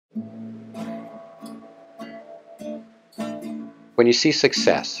When you see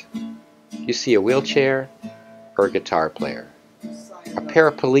success, you see a wheelchair or a guitar player, a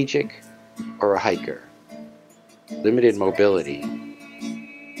paraplegic or a hiker, limited mobility,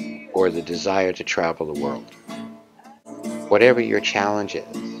 or the desire to travel the world. Whatever your challenge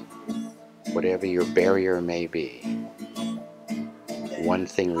is, whatever your barrier may be, one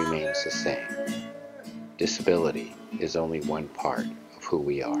thing remains the same. Disability is only one part of who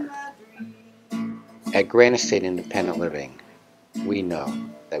we are. At Granite State Independent Living, we know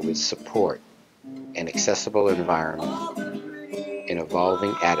that with support, an accessible environment, and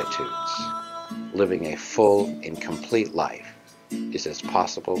evolving attitudes, living a full and complete life is as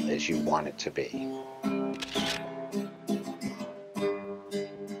possible as you want it to be.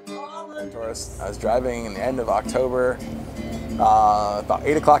 I was driving in the end of October, about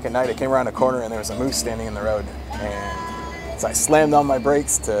 8 o'clock at night. I came around a corner and there was a moose standing in the road. And so I slammed on my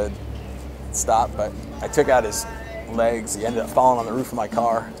brakes to stop, but I took out his legs. He ended up falling on the roof of my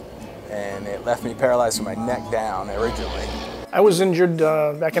car, and it left me paralyzed from my neck down originally. I was injured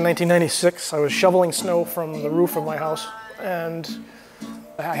back in 1996. I was shoveling snow from the roof of my house, and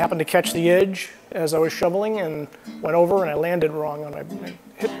I happened to catch the edge as I was shoveling and went over, and I landed wrong.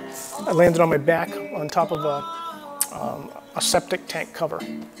 I landed on my back on top of a septic tank cover,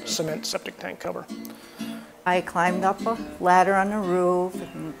 cement septic tank cover. I climbed up a ladder on the roof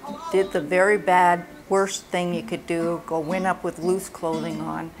and did the very bad, worst thing you could do, went up with loose clothing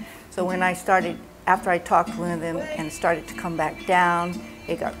on. So when after I talked with him and started to come back down,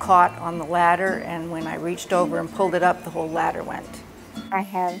 it got caught on the ladder, and when I reached over and pulled it up, the whole ladder went. I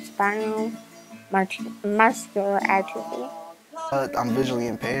have spinal muscular atrophy. I'm visually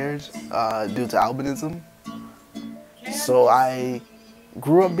impaired due to albinism. So I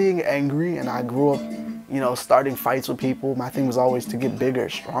grew up being angry, and I grew up, starting fights with people. My thing was always to get bigger,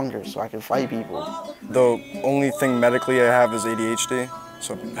 stronger, so I could fight people. The only thing medically I have is ADHD,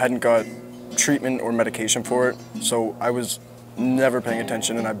 so I hadn't got treatment or medication for it. So I was never paying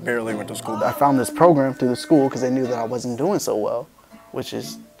attention, and I barely went to school. I found this program through the school because they knew that I wasn't doing so well, which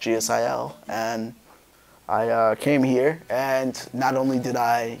is GSIL. And I came here, and not only did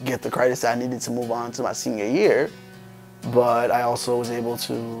I get the credits that I needed to move on to my senior year, but I also was able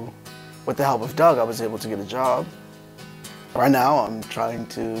to, with the help of Doug, I was able to get a job. Right now, I'm trying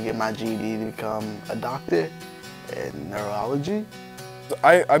to get my GED to become a doctor in neurology.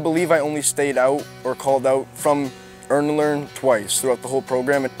 I believe I only stayed out or called out from Earn and Learn twice throughout the whole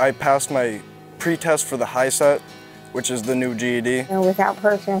program. I passed my pre-test for the high set, which is the new GED. Without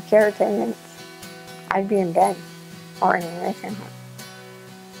personal care attendance, I'd be in bed or in a nursing home.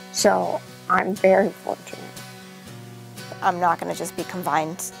 So I'm very fortunate. I'm not going to just be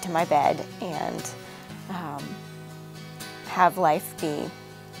confined to my bed and have life be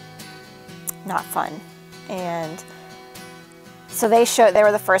not fun. And so they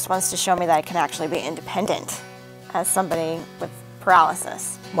were the first ones to show me that I can actually be independent as somebody with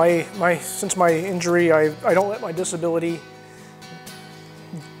paralysis. Since my injury, I don't let my disability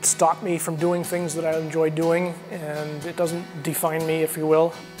stop me from doing things that I enjoy doing, and it doesn't define me, if you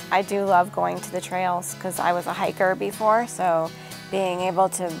will. I do love going to the trails because I was a hiker before, so being able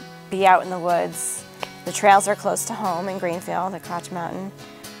to be out in the woods. The trails are close to home in Greenfield at Crotch Mountain.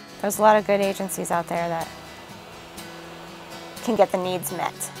 There's a lot of good agencies out there that can get the needs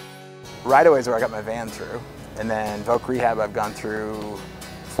met. Right-of-way is where I got my van through, and then Voc Rehab I've gone through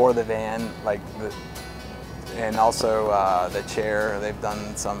for the van, and also the chair. They've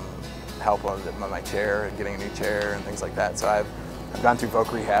done some help on my chair, getting a new chair and things like that. So I've gone through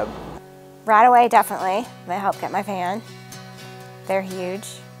Voc Rehab. Right-of-way, definitely. They help get my van. They're huge,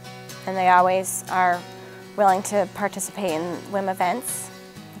 and they always are willing to participate in LIM events,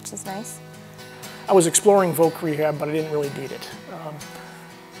 which is nice. I was exploring Voc Rehab, but I didn't really need it.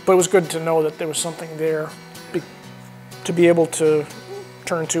 But it was good to know that there was something there to be able to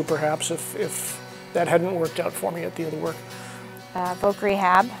turn to, perhaps, if that hadn't worked out for me at the other work. Voc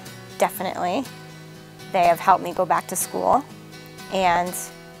Rehab, definitely. They have helped me go back to school and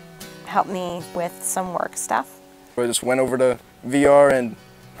helped me with some work stuff. I just went over to VR and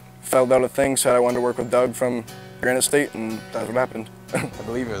filled out a thing, said I wanted to work with Doug from Granite State, and that's what happened. I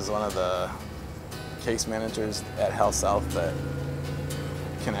believe it was one of the case managers at Health South that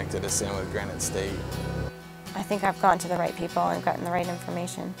connected us in with Granite State. I think I've gone to the right people and gotten the right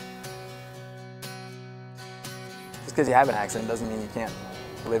information. Just because you have an accident doesn't mean you can't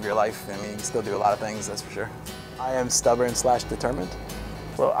live your life. I mean, you can still do a lot of things, that's for sure. I am stubborn/determined.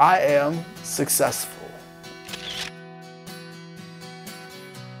 Well, I am successful.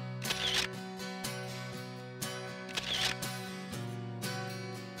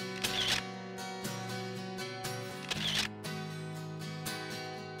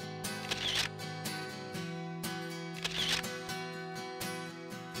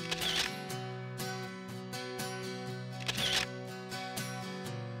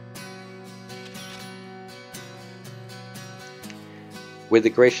 With the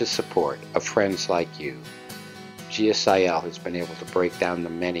gracious support of friends like you, GSIL has been able to break down the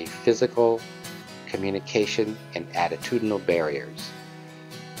many physical, communication, and attitudinal barriers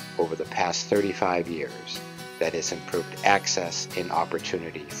over the past 35 years that has improved access and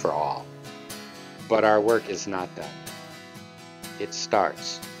opportunity for all. But our work is not done. It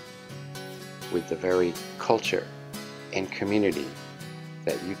starts with the very culture and community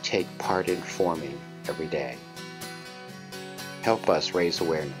that you take part in forming every day. Help us raise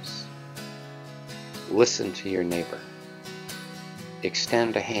awareness. Listen to your neighbor.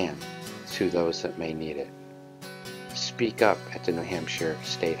 Extend a hand to those that may need it. Speak up at the New Hampshire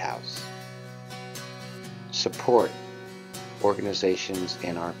State House. Support organizations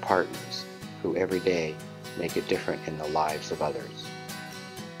and our partners who every day make a difference in the lives of others.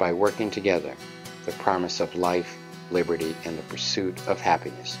 By working together, the promise of life, liberty, and the pursuit of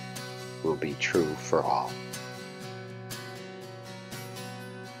happiness will be true for all.